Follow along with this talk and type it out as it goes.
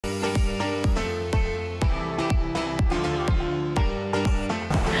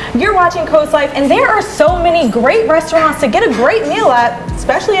You're watching CoastLife, and there are so many great restaurants to get a great meal at,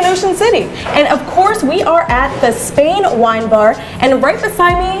 especially in Ocean City. And of course, we are at the Spain Wine Bar, and right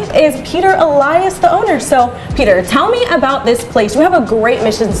beside me is Peter Elias, the owner. So, Peter, tell me about this place. You have a great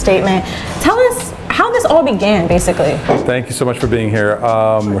mission statement. Tell us how this all began, basically. Thank you so much for being here.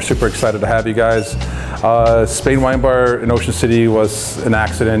 We're super excited to have you guys. Spain Wine Bar in Ocean City was an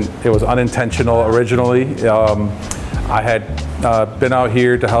accident. It was unintentional originally. I had been out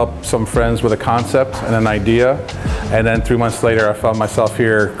here to help some friends with a concept and an idea, and then 3 months later I found myself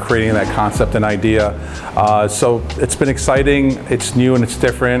here creating that concept and idea. So it's been exciting, it's new and it's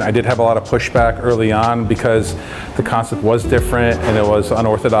different. I did have a lot of pushback early on because the concept was different and it was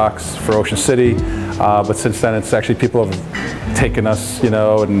unorthodox for Ocean City, but since then it's actually people have taken us, you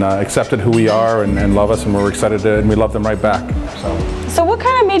know, and accepted who we are and love us, and we're excited to, and we love them right back. So what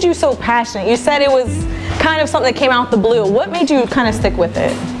kind of made you so passionate? You said it was kind of something that came out the blue. What made you kind of stick with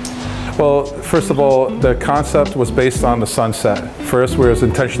it? Well, first of all, the concept was based on the sunset. First, where it was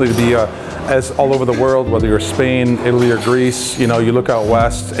intentionally to be as all over the world, whether you're Spain, Italy, or Greece, you know, you look out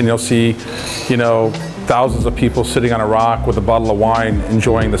west and you'll see, you know, thousands of people sitting on a rock with a bottle of wine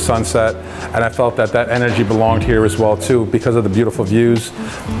enjoying the sunset, and I felt that that energy belonged here as well too because of the beautiful views.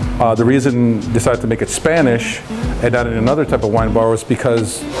 The reason I decided to make it Spanish and not in another type of wine bar was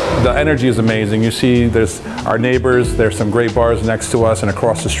because the energy is amazing. You see there's our neighbors, there's some great bars next to us and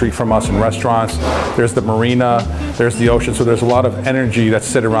across the street from us and restaurants. There's the marina, there's the ocean, so there's a lot of energy that's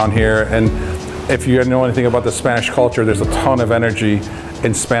sit around here. And if you know anything about the Spanish culture, there's a ton of energy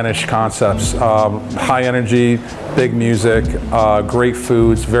in Spanish concepts. High energy, big music, great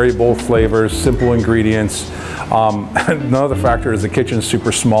foods, very bold flavors, simple ingredients. Another factor is the kitchen is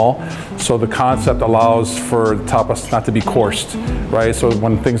super small, so the concept allows for the tapas not to be coursed, right? So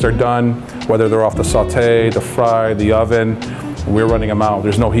when things are done, whether they're off the saute, the fry, the oven, we're running them out.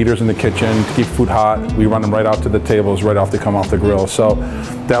 There's no heaters in the kitchen to keep food hot. We run them right out to the tables, right off they come off the grill. So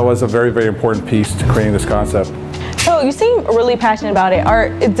that was a very, very important piece to creating this concept. So you seem really passionate about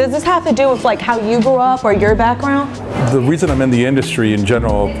it. Does this have to do with like how you grew up or your background? The reason I'm in the industry in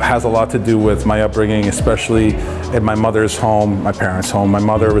general has a lot to do with my upbringing, especially in my mother's home, my parents' home. My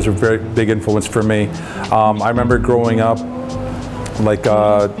mother was a very big influence for me. I remember growing up, like,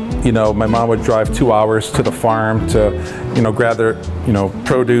 you know, my mom would drive 2 hours to the farm to, you know, gather, you know,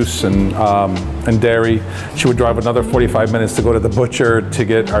 produce and dairy. She would drive another 45 minutes to go to the butcher to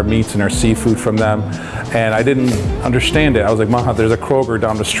get our meats and our seafood from them. And I didn't understand it. I was like, Mom, there's a Kroger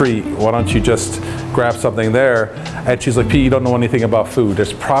down the street. Why don't you just grab something there? And she's like, Pete, you don't know anything about food.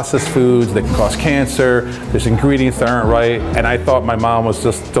 There's processed foods that can cause cancer. There's ingredients that aren't right. And I thought my mom was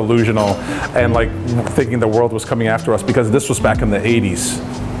just delusional and like thinking the world was coming after us, because this was back in the 80s.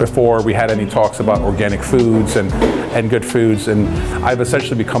 Before we had any talks about organic foods and good foods, and I've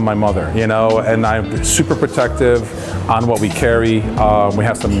essentially become my mother, you know, and I'm super protective on what we carry. We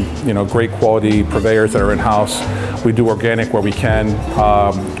have some, you know, great quality purveyors that are in-house. We do organic where we can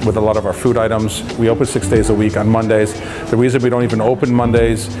with a lot of our food items. We open 6 days a week on Mondays. The reason we don't even open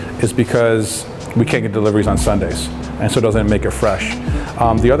Mondays is because we can't get deliveries on Sundays, and so it doesn't make it fresh.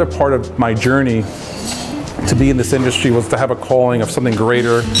 The other part of my journey to be in this industry was to have a calling of something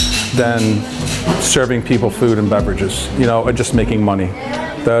greater than serving people food and beverages, you know, and just making money.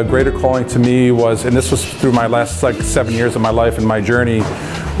 The greater calling to me was, and this was through my last like 7 years of my life and my journey,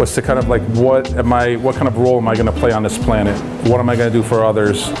 was to kind of like, what kind of role am I going to play on this planet? What am I going to do for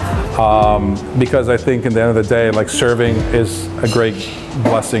others? Because I think in the end of the day, like, serving is a great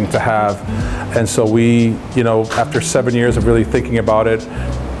blessing to have. And so we, you know, after 7 years of really thinking about it,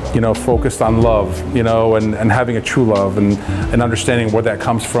 you know, focused on love, you know, and having a true love and understanding where that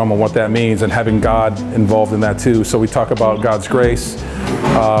comes from and what that means, and having God involved in that too. So we talk about God's grace,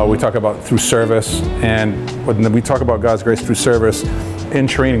 we talk about through service, and when we talk about God's grace through service, in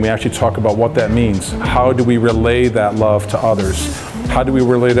training we actually talk about what that means. How do we relay that love to others? How do we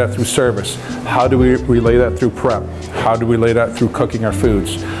relay that through service? How do we relay that through prep? How do we relay that through cooking our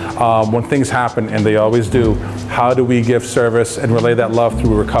foods? When things happen, and they always do, how do we give service and relay that love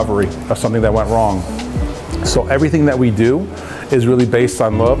through recovery of something that went wrong? So everything that we do is really based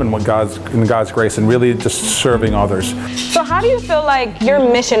on love and God's grace, and really just serving others. So how do you feel like your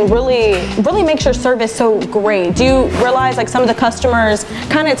mission really makes your service so great? Do you realize like some of the customers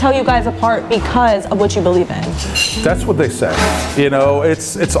kind of tell you guys apart because of what you believe in? That's what they say. You know,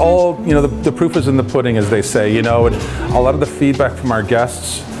 it's all, you know, the proof is in the pudding, as they say, you know, and a lot of the feedback from our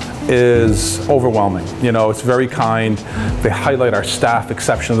guests is overwhelming. You know, it's very kind. They highlight our staff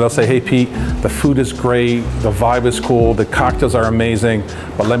exceptionally. They'll say, hey Pete, the food is great, the vibe is cool, the cocktails are amazing,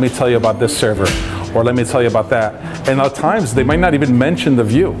 but let me tell you about this server. or let me tell you about that. And at times they might not even mention the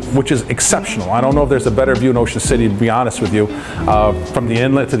view, which is exceptional. I don't know if there's a better view in Ocean City, to be honest with you. From the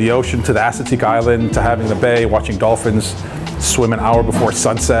inlet to the ocean, to the Assateague Island, to having the bay, watching dolphins swim an hour before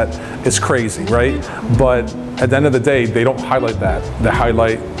sunset. It's crazy, right? But at the end of the day, they don't highlight that. They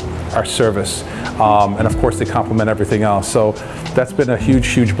highlight our service. And of course they complement everything else. So that's been a huge,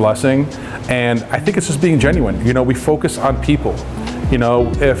 huge blessing. And I think it's just being genuine. You know, we focus on people. You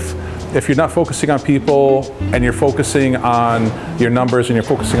know, if you're not focusing on people and you're focusing on your numbers and you're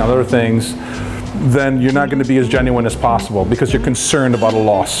focusing on other things, then you're not going to be as genuine as possible because you're concerned about a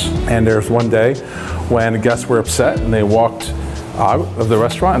loss. And there's one day when guests were upset and they walked out of the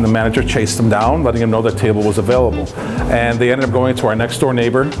restaurant and the manager chased them down, letting them know the table was available. And they ended up going to our next door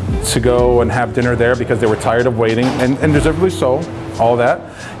neighbor to go and have dinner there because they were tired of waiting, and deservedly so, all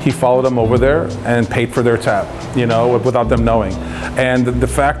that. He followed them over there and paid for their tab, you know, without them knowing. And the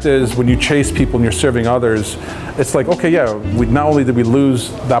fact is, when you chase people and you're serving others, it's like, okay, yeah, not only did we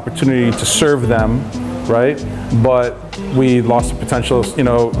lose the opportunity to serve them, right, but we lost the potential, you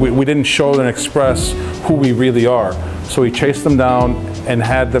know, we didn't show and express who we really are. So we chased them down and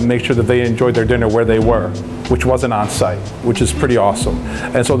had them make sure that they enjoyed their dinner where they were, which wasn't on site, which is pretty awesome.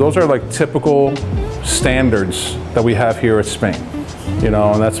 And so those are like typical standards that we have here at Spain. You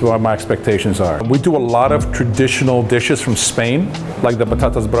know, and that's what my expectations are. We do a lot of traditional dishes from Spain, like the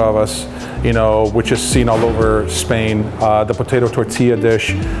patatas bravas, you know, which is seen all over Spain. The potato tortilla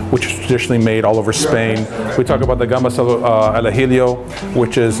dish, which is traditionally made all over Spain. We talk about the gambas al ajillo,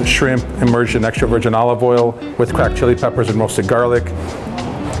 which is shrimp immersed in extra virgin olive oil with cracked chili peppers and roasted garlic.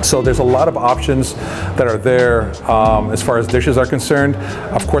 So there's a lot of options that are there as far as dishes are concerned.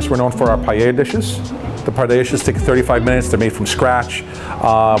 Of course, we're known for our paella dishes. The paella dishes take 35 minutes. They're made from scratch.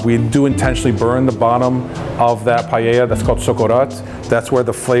 We do intentionally burn the bottom of that paella. That's called socorat. That's where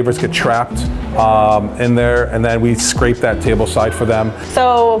the flavors get trapped in there, and then we scrape that table side for them.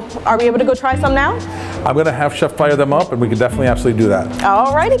 So are we able to go try some now? I'm gonna have Chef fire them up, and we can definitely absolutely do that.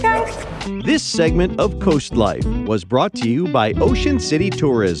 Alrighty, guys. This segment of CoastLife was brought to you by Ocean City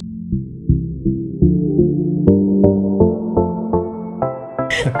Tourism.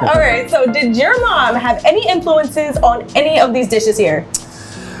 All right, so did your mom have any influences on any of these dishes here?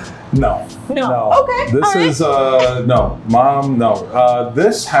 No. No. Okay. This is, no. Mom, no.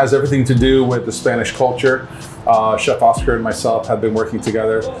 This has everything to do with the Spanish culture. Chef Oscar and myself have been working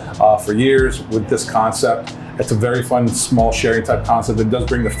together for years with this concept. It's a very fun, small sharing type concept. It does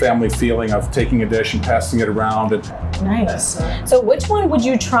bring the family feeling of taking a dish and passing it around. And nice. So which one would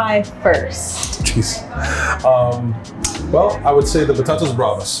you try first? Jeez. Well, I would say the patatas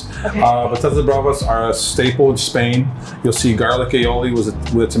bravas. Okay. Patatas bravas are a staple in Spain. You'll see garlic aioli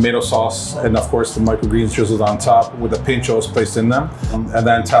with a tomato sauce, and of course the microgreens drizzled on top with the pinchos placed in them. And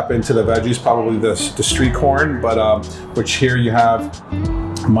then tap into the veggies, probably the street corn, but which here you have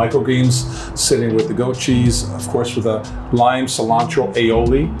microgreens sitting with the goat cheese, of course with a lime cilantro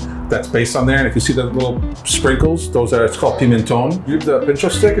aioli that's based on there. And if you see the little sprinkles, those are, it's called pimenton. You have the pincho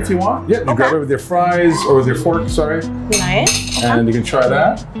stick if you want. Yeah, you grab it with your fries, or with your fork, sorry. Nice. And you can try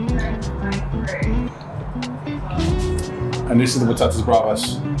that. And this is the patatas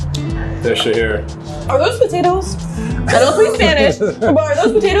bravas dish here. Are those potatoes? I don't speak Spanish, but are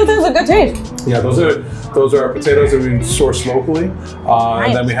those potatoes? That has a good taste. Yeah, those are potatoes that we source locally, nice.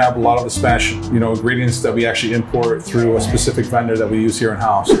 And then we have a lot of the Spanish, ingredients that we actually import through a specific vendor that we use here in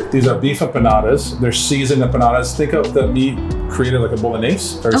house. These are beef empanadas. They're seasoned empanadas. Think of the meat created like a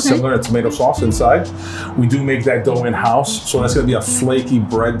bolognese, very similar, a tomato sauce inside. We do make that dough in house, so that's going to be a flaky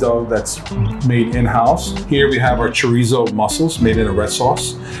bread dough that's made in house. Here we have our chorizo mussels made in a red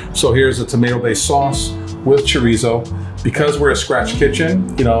sauce. So here's a tomato-based sauce with chorizo. Because we're a scratch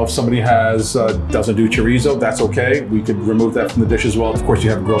kitchen, if somebody doesn't do chorizo, that's okay. We could remove that from the dish as well. Of course, you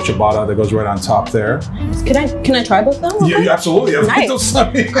have grilled ciabatta that goes right on top there. Can I try both of them? Yeah, absolutely. Nice.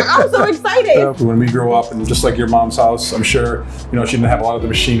 I'm so excited. When we grew up, and just like your mom's house, I'm sure, she didn't have a lot of the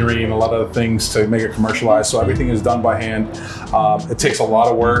machinery and a lot of the things to make it commercialized. So everything is done by hand. It takes a lot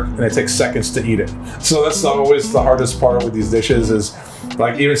of work, and it takes seconds to eat it. So that's always the hardest part with these dishes is,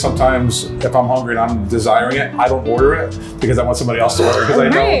 like, even sometimes if I'm hungry and I'm desiring it, I don't order it because I want somebody else to order, because I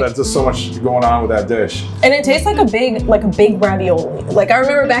know there's just so much going on with that dish. And it tastes like a big ravioli. Like, I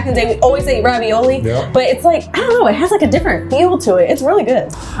remember back in the day, we always ate ravioli, but it's like, I don't know, it has like a different feel to it. It's really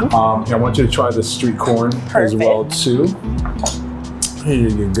good. I want you to try the street corn as well too. Here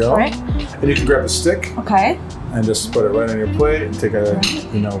you go. All right. And you can grab a stick. Okay. And just put it right on your plate and take a,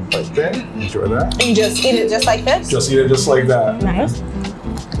 bite there. Enjoy that. And you just eat it just like this? Just eat it just like that. Nice.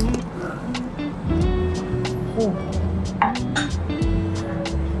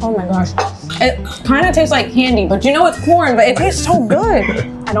 Oh my gosh. It kind of tastes like candy, but you know it's corn, but it tastes so good.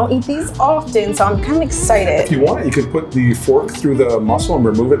 I don't eat these often, so I'm kind of excited. If you want, you could put the fork through the mussel and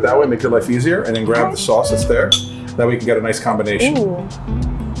remove it that way, make your life easier, and then grab the sauce that's there. That way you can get a nice combination. Ooh.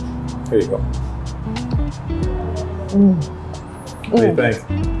 There you go. What do you think?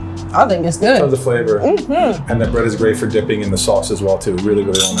 I think it's good. Tons of flavor. And the bread is great for dipping in the sauce as well too. Really,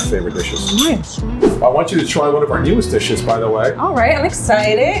 really one of my favorite dishes. Nice. I want you to try one of our newest dishes, by the way. All right, I'm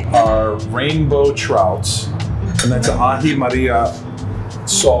excited. Our rainbow trouts. And that's an ahi maria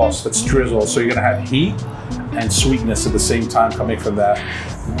sauce that's drizzled. So you're gonna have heat and sweetness at the same time coming from that.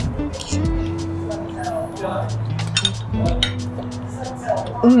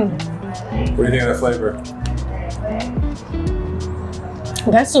 What do you think of that flavor?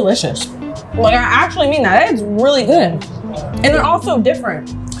 That's delicious. Like, I actually mean that. It's really good. And they're also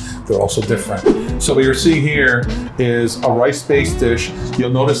different. They're also different. So what you're seeing here is a rice-based dish. You'll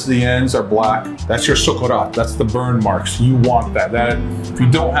notice the ends are black. That's your sokorat. That's the burn marks. You want that. If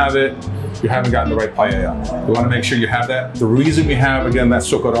you don't have it, you haven't gotten the right paella. You want to make sure you have that. The reason we have, again, that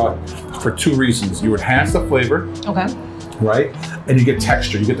sokorat, for two reasons. You enhance the flavor. Okay. Right? And you get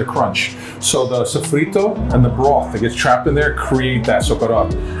texture, you get the crunch. So the sofrito and the broth that gets trapped in there create that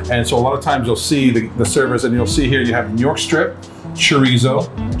sokorat. And so a lot of times you'll see the servers, and you'll see here you have New York strip, chorizo,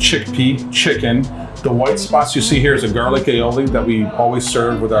 chickpea, chicken. The white spots you see here is a garlic aioli that we always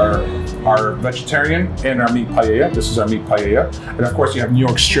serve with our vegetarian and our meat paella. This is our meat paella. And of course you have New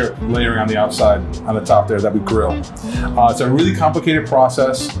York strip layering on the outside, on the top there that we grill. It's a really complicated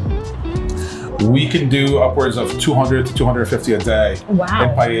process. We can do upwards of 200 to 250 a day in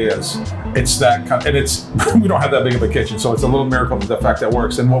paellas. It's that kind, and it's we don't have that big of a kitchen, so it's a little miracle that the fact that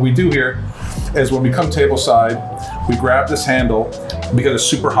works. And what we do here is when we come tableside, we grab this handle because it's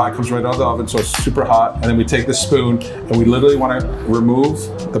super hot, it comes right out of the oven, so it's super hot, and then we take this spoon and we literally want to remove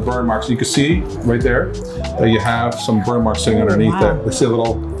the burn marks. You can see right there that you have some burn marks sitting underneath it. Let's see a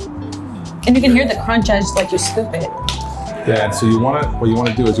little. And you can hear the crunch as like you scoop it. Yeah, and so what you want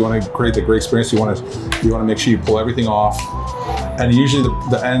to do is you want to create the great experience. You want to make sure you pull everything off, and usually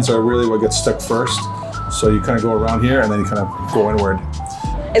the ends are really what gets stuck first. So you kind of go around here, and then you kind of go inward.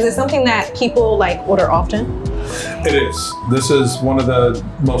 Is it something that people like order often? It is. This is one of the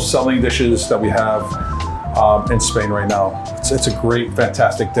most selling dishes that we have in Spain right now. It's a great,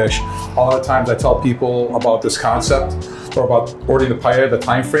 fantastic dish. A lot of times I tell people about this concept or about ordering the paella, the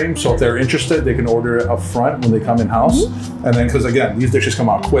time frame. So if they're interested, they can order it up front when they come in house. And then, because again, these dishes come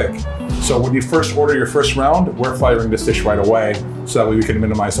out quick. So when you first order your first round, we're firing this dish right away. So that way we can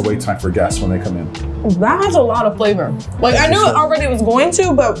minimize the wait time for guests when they come in. That has a lot of flavor. Like I knew it already was going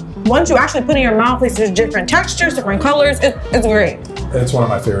to, but once you actually put it in your mouth, there's different textures, different colors. It's great. It's one of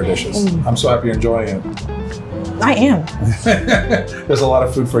my favorite dishes. I'm so happy you're enjoying it. I am. There's a lot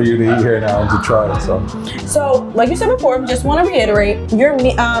of food for you to eat here now and to try it. So, like you said before, just want to reiterate, your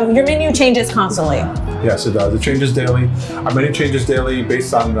menu changes constantly. Yes, it does. It changes daily. Our menu changes daily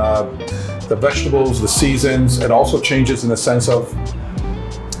based on the vegetables, the seasons. It also changes in the sense of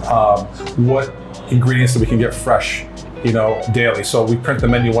what ingredients that we can get fresh, daily. So we print the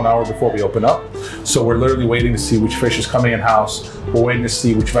menu 1 hour before we open up. So we're literally waiting to see which fish is coming in house. We're waiting to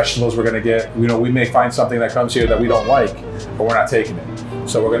see which vegetables we're going to get. We may find something that comes here that we don't like, but we're not taking it.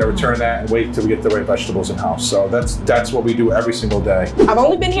 So we're going to return that and wait till we get the right vegetables in house. So that's what we do every single day. I've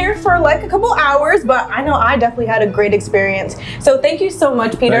only been here for like a couple hours, but I know I definitely had a great experience. So thank you so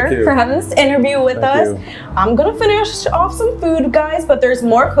much, Peter, for having this interview with us. I'm going to finish off some food, guys, but there's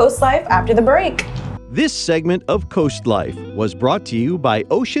more Coast Life after the break. This segment of Coast Life was brought to you by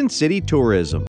Ocean City Tourism.